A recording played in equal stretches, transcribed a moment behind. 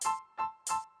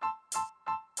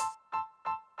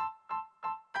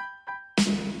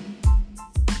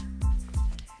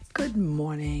Good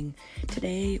morning.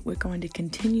 Today we're going to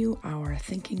continue our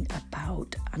thinking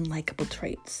about unlikable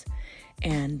traits.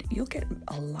 And you'll get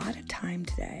a lot of time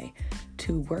today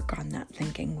to work on that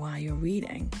thinking while you're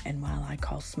reading and while I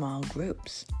call small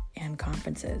groups and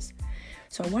conferences.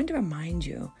 So I wanted to remind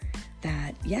you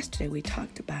that yesterday we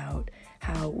talked about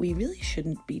how we really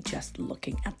shouldn't be just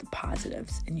looking at the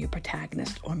positives in your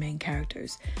protagonist or main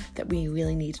characters, that we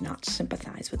really need to not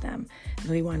sympathize with them. And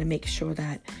we want to make sure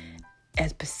that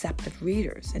as perceptive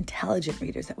readers, intelligent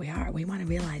readers that we are, we want to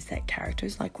realize that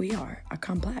characters like we are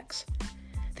complex.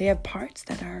 They have parts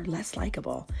that are less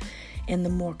likable. And the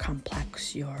more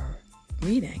complex your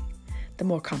reading, the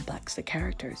more complex the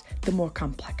characters, the more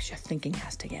complex your thinking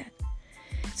has to get.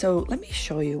 So let me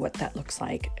show you what that looks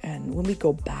like. And when we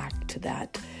go back to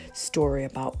that story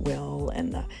about Will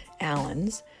and the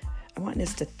Allens, I want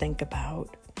us to think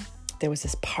about, there was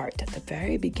this part at the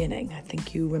very beginning. I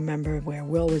think you remember where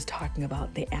Will was talking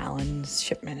about the Allens,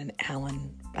 Shipman and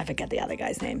Allen. I forget the other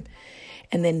guy's name.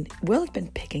 And then Will had been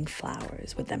picking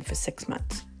flowers with them for 6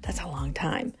 months. That's a long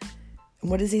time. And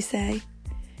what does he say?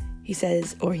 He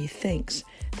says, or he thinks,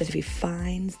 that if he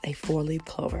finds a 4-leaf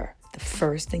clover, the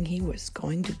first thing he was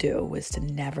going to do was to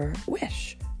never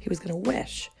wish. He was going to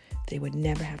wish that he would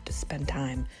never have to spend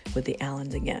time with the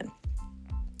Allens again.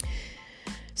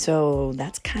 So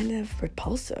that's kind of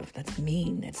repulsive. That's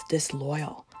mean. It's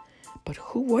disloyal. But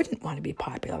who wouldn't want to be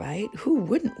popular, right? Who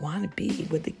wouldn't want to be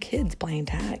with the kids playing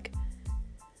tag?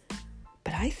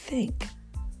 But I think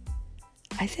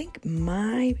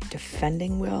my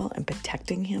defending Will and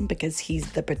protecting him, because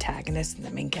he's the protagonist and the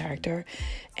main character,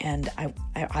 and I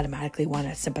automatically want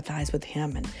to sympathize with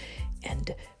him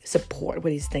and support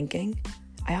what he's thinking,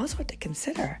 I also have to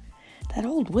consider that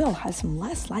old Will has some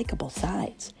less likable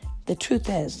sides. The truth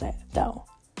is that, though,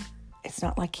 it's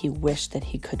not like he wished that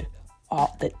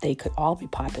that they could all be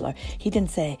popular. He didn't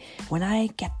say, when I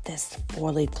get this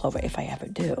 4-leaf clover, if I ever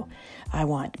do, I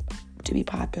want to be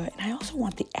popular, and I also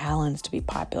want the Allens to be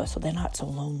popular so they're not so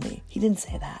lonely. He didn't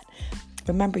say that.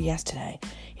 Remember yesterday,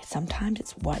 sometimes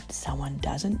it's what someone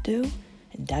doesn't do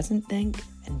and doesn't think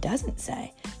and doesn't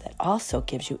say that also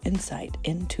gives you insight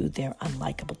into their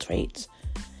unlikable traits.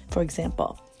 For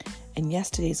example, in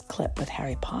yesterday's clip with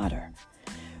Harry Potter,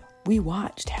 we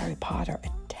watched Harry Potter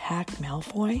attack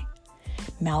Malfoy.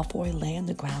 Malfoy lay on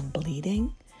the ground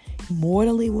bleeding,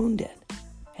 mortally wounded,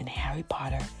 and Harry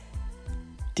Potter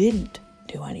didn't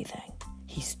do anything.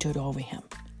 He stood over him.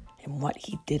 And what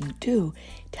he didn't do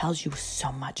tells you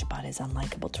so much about his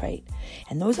unlikable trait.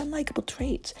 And those unlikable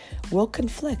traits will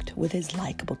conflict with his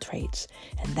likable traits.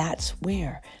 And that's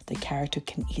where the character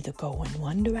can either go in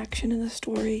one direction in the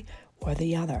story or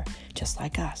the other, just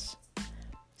like us.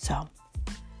 So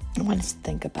I want us to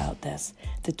think about this.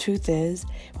 The truth is,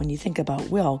 when you think about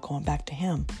Will, going back to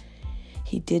him,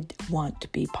 he did want to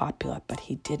be popular, but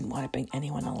he didn't want to bring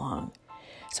anyone along.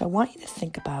 So I want you to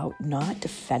think about not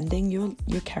defending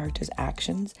your character's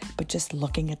actions, but just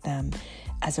looking at them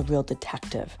as a real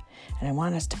detective. And I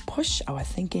want us to push our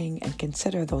thinking and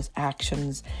consider those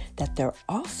actions that they're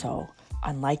also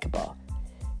unlikable.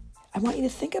 I want you to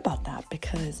think about that,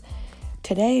 because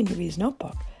today in your Reader's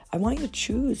Notebook, I want you to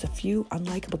choose a few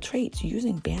unlikable traits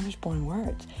using Banished-born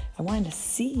words. I want to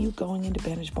see you going into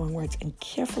Banished-born words and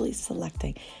carefully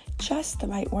selecting just the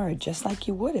right word, just like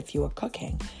you would if you were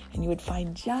cooking. And you would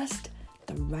find just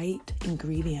the right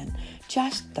ingredient,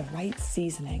 just the right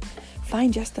seasoning.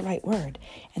 Find just the right word.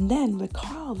 And then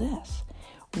recall this.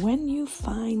 When you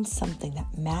find something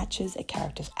that matches a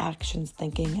character's actions,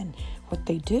 thinking, and what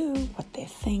they do, what they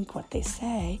think, what they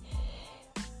say,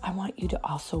 I want you to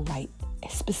also write a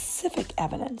specific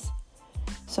evidence.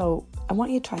 So I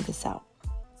want you to try this out.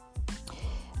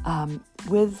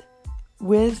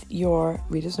 With your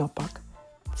Reader's Notebook,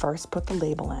 first put the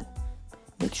label in.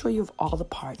 Make sure you have all the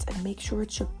parts and make sure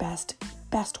it's your best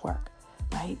work,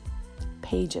 right?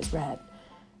 Pages read,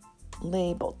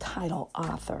 label, title,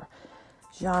 author,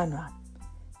 genre.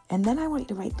 And then I want you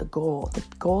to write the goal. The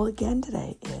goal again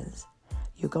today is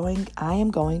I am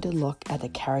going to look at the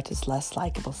character's less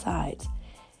likable sides.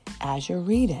 As you're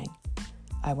reading,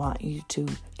 I want you to,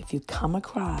 if you come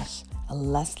across a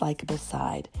less likable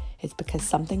side, it's because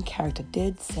something character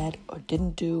did, said, or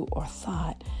didn't do, or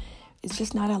thought is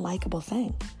just not a likable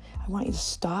thing. I want you to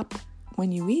stop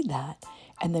when you read that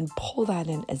and then pull that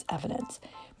in as evidence.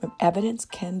 Evidence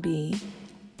can be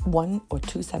 1 or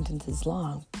 2 sentences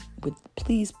long.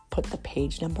 Please put the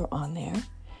page number on there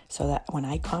so that when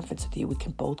I conference with you, we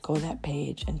can both go to that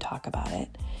page and talk about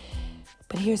it.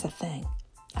 But here's the thing.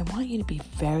 I want you to be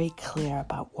very clear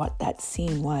about what that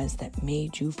scene was that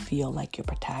made you feel like your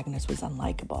protagonist was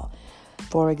unlikable.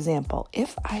 For example,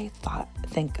 if I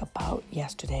think about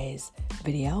yesterday's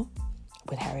video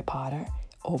with Harry Potter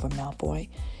over Malfoy,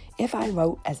 if I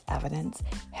wrote as evidence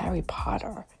Harry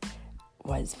Potter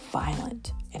was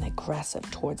violent and aggressive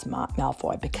towards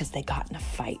Malfoy because they got in a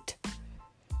fight,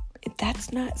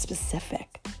 that's not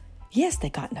specific. Yes, they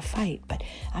got in a fight, but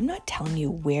I'm not telling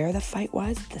you where the fight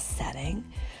was, the setting.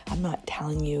 I'm not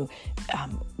telling you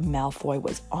Malfoy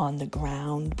was on the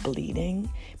ground bleeding,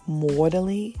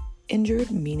 mortally injured,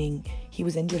 meaning he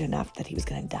was injured enough that he was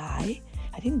going to die.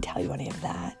 I didn't tell you any of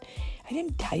that. I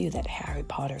didn't tell you that Harry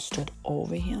Potter stood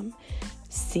over him.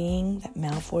 Seeing that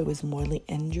Malfoy was mortally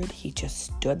injured, he just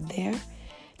stood there,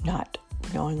 not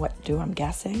knowing what to do, I'm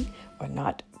guessing, or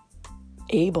not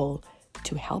able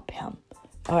to help him.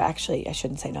 Oh, actually, I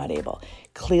shouldn't say not able.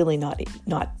 Clearly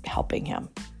not helping him.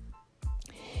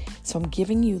 So I'm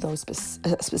giving you those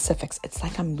specifics. It's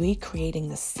like I'm recreating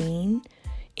the scene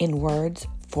in words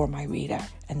for my reader.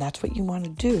 And that's what you want to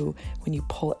do when you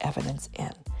pull evidence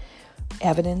in.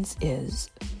 Evidence is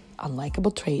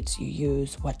unlikable traits. You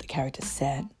use what the character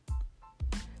said,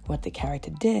 what the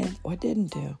character did or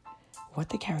didn't do, what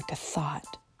the character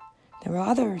thought. There are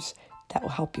others that will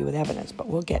help you with evidence, but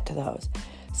we'll get to those.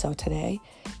 So today,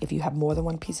 if you have more than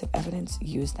one piece of evidence,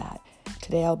 use that.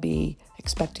 Today I'll be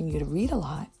expecting you to read a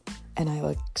lot, and I will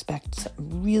expect some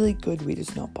really good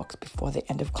reader's notebooks before the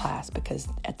end of class, because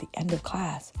at the end of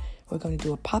class, we're going to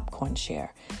do a popcorn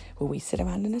share where we sit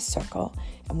around in a circle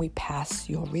and we pass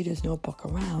your reader's notebook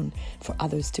around for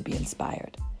others to be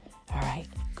inspired. All right,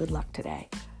 good luck today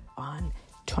on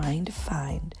trying to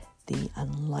find the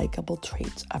unlikable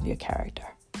traits of your character.